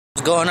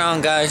What's going on,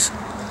 guys?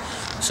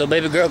 So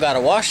baby girl got a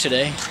wash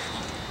today.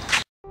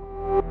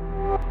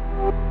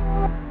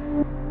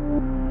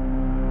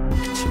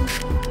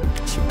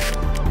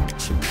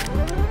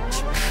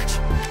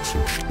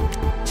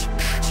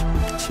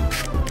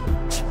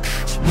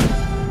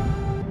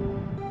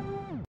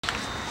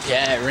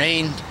 Yeah, it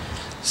rained.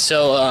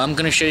 So I'm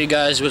gonna show you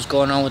guys what's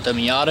going on with the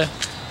Miata.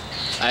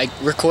 I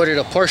recorded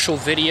a partial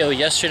video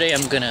yesterday.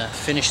 I'm gonna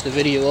finish the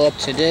video up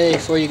today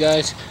for you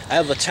guys. I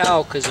have a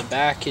towel because the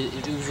back, it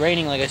was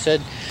raining like I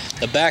said.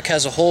 The back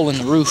has a hole in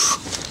the roof.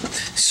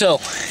 So,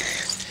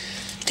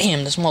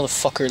 damn, this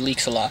motherfucker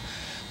leaks a lot.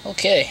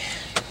 Okay,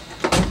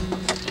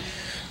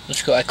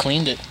 let's go. I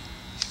cleaned it.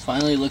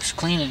 Finally looks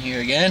clean in here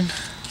again.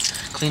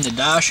 Cleaned the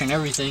dash and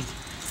everything.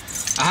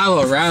 I have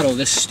a rattle.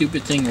 This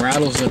stupid thing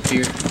rattles up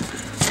here.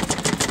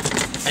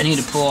 I need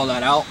to pull all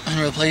that out and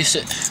replace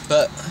it,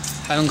 but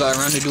I haven't got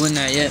around to doing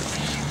that yet.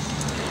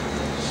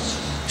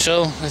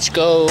 So let's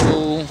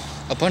go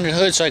up under the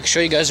hood so I can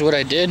show you guys what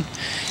I did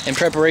in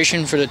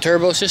preparation for the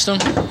turbo system.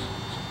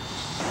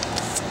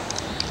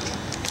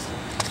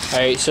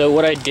 Alright, so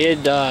what I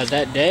did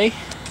that day,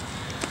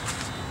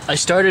 I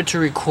started to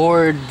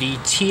record the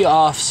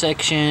tee-off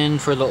section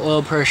for the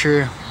oil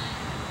pressure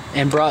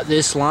and brought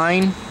this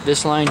line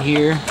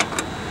here,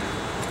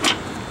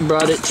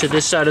 brought it to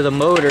this side of the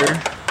motor,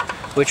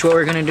 which what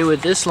we're going to do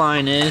with this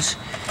line is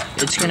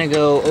it's going to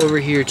go over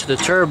here to the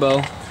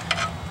turbo,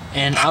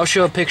 and I'll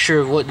show a picture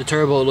of what the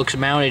turbo looks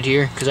mounted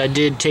here because I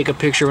did take a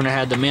picture when I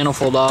had the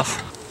manifold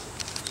off.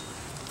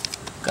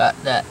 Got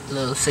that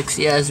little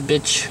sexy ass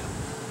bitch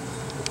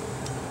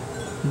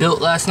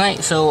built last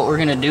night. So what we're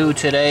going to do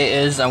today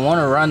is I want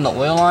to run the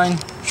oil line.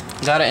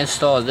 Got to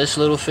install this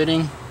little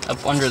fitting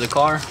up under the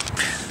car.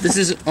 This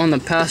is on the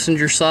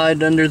passenger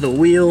side under the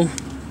wheel.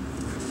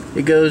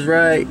 It goes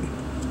right,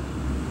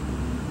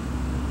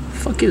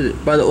 fuck is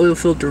it, by the oil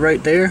filter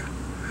right there.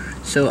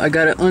 So I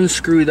gotta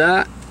unscrew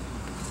that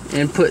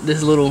and put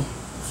this little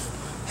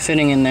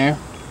fitting in there.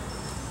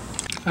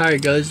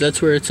 Alright guys,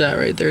 that's where it's at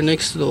right there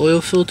next to the oil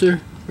filter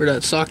where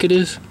that socket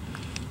is.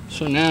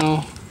 So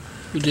now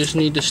we just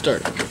need to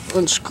start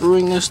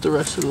unscrewing this the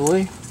rest of the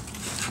way.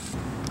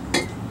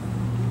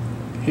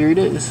 Here it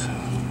is.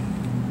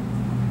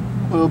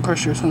 Oil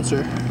pressure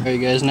sensor.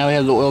 Alright guys, now we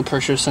have the oil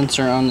pressure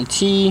sensor on the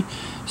T.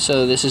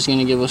 So this is going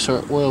to give us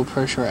our oil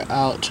pressure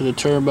out to the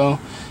turbo,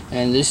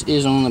 and this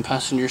is on the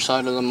passenger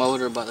side of the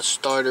motor by the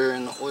starter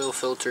and the oil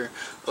filter.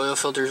 The oil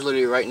filter is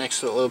literally right next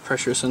to the oil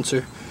pressure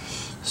sensor.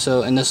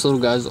 So, and this little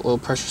guy's the oil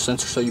pressure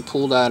sensor. So you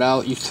pull that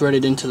out, you thread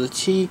it into the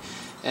T,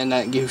 and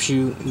that gives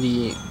you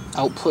the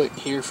output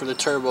here for the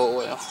turbo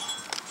oil.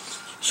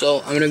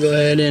 So I'm going to go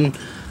ahead and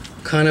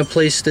kind of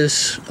place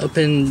this up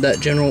in that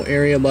general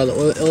area by the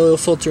oil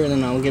filter, and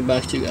then I'll get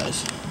back to you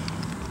guys.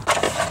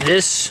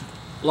 This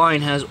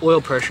line has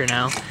oil pressure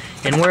now,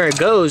 and where it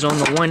goes on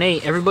the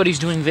 1.8, everybody's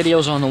doing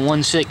videos on the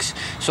 1.6.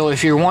 So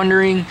if you're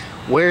wondering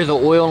where the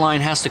oil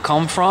line has to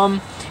come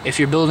from, if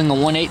you're building a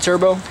 1.8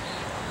 turbo,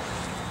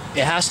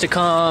 it has to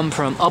come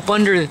from up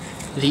under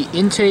the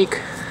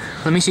intake.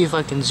 Let me see if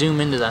I can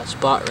zoom into that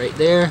spot right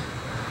there,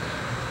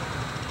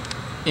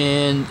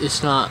 and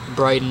it's not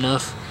bright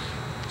enough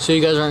so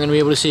you guys aren't going to be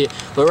able to see it,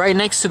 but right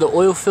next to the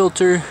oil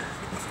filter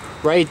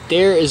right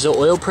there is the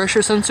oil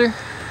pressure sensor.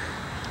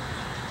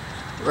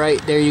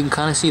 Right there you can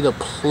kind of see the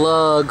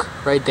plug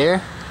right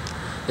there.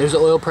 There's the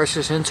oil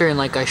pressure sensor, and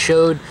like I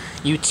showed,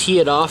 you tee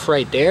it off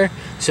right there,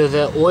 so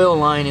the oil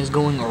line is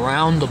going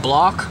around the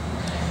block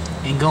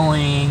and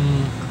going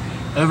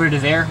over to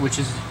there, which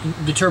is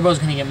the turbo is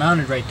going to get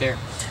mounted right there.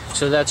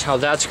 So that's how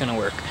that's going to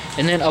work.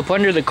 And then up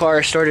under the car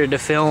I started to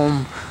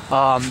film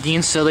the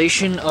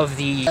installation of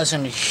the, as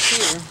in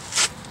here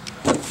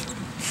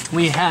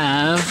we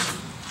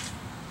have,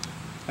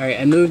 alright,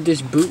 I moved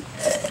this boot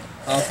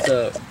off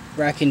the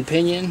rack and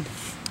pinion,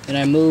 and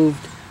I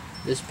moved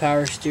this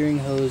power steering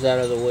hose out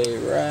of the way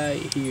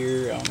right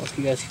here. I don't know if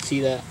you guys can see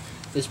that.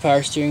 This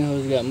power steering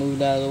hose got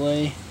moved out of the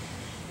way.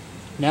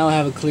 Now I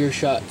have a clear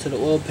shot to the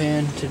oil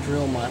pan to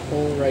drill my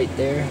hole right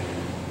there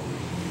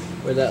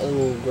where that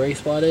little gray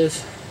spot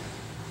is.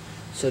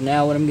 So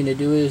now what I'm going to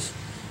do is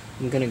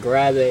I'm going to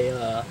grab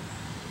a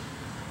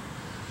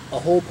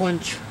hole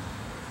punch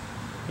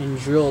and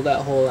drill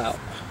that hole out.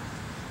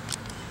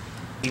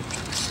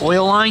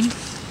 Oil line.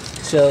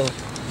 So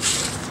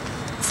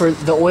for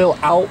the oil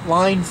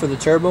outline for the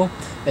turbo,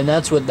 and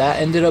that's what that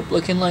ended up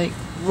looking like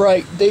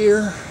right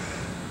there.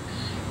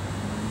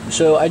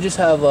 So I just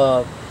have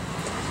a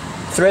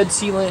thread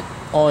sealant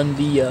on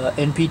the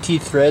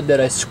NPT thread that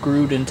I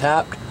screwed and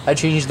tapped. I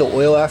changed the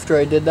oil after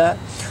I did that.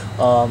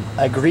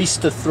 I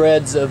greased the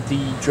threads of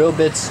the drill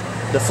bits,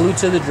 the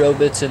flutes of the drill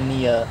bits, and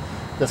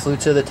the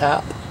flutes of the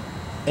tap,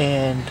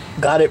 and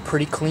got it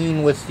pretty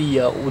clean with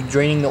the with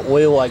draining the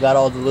oil. I got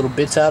all the little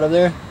bits out of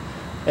there,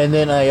 and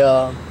then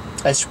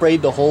I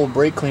sprayed the whole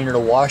brake cleaner to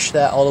wash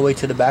that all the way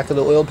to the back of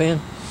the oil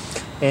pan,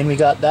 and we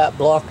got that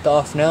blocked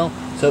off now,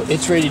 so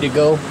it's ready to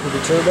go with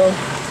the turbo.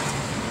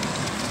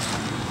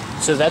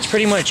 So that's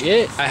pretty much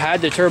it. I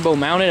had the turbo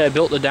mounted. I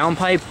built the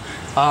downpipe.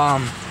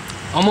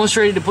 almost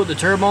ready to put the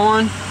turbo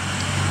on.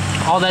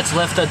 All that's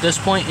left at this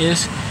point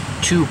is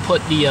to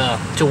put the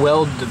to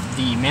weld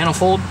the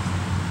manifold,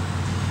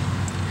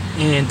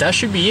 and that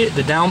should be it.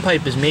 The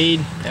downpipe is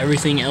made,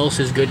 everything else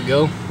is good to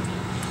go.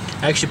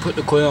 I actually put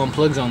the coil and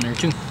plugs on there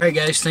too. Alright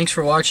guys, thanks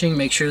for watching.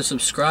 Make sure to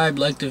subscribe,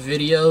 like the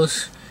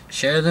videos,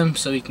 share them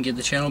so we can get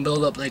the channel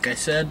build up like I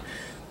said.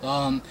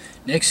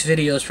 Next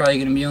video is probably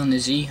going to be on the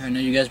Z. I know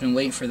you guys been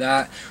waiting for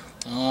that.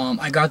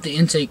 I got the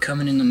intake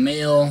coming in the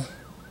mail,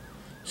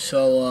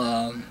 so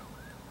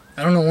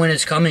I don't know when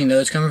it's coming though.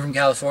 It's coming from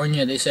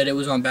California. They said it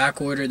was on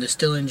back order. The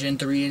Stillen Gen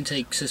 3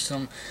 intake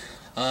system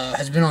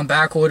has been on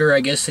back order. I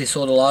guess they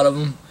sold a lot of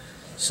them,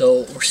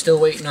 so we're still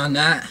waiting on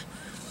that,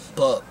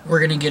 but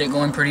we're gonna get it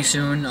going pretty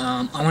soon.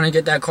 I want to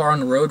get that car on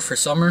the road for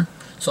summer,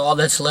 so all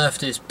that's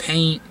left is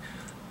paint,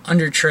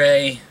 under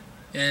tray,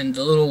 and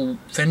the little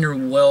fender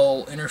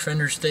well inner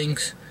fenders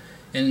things,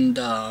 and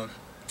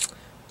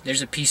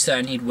there's a piece that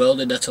I need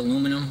welded that's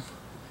aluminum,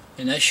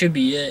 and that should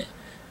be it.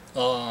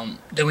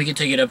 Then we can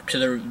take it up to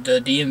the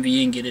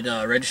DMV and get it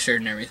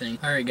registered and everything.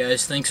 Alright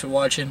guys, thanks for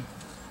watching.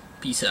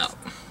 Peace out.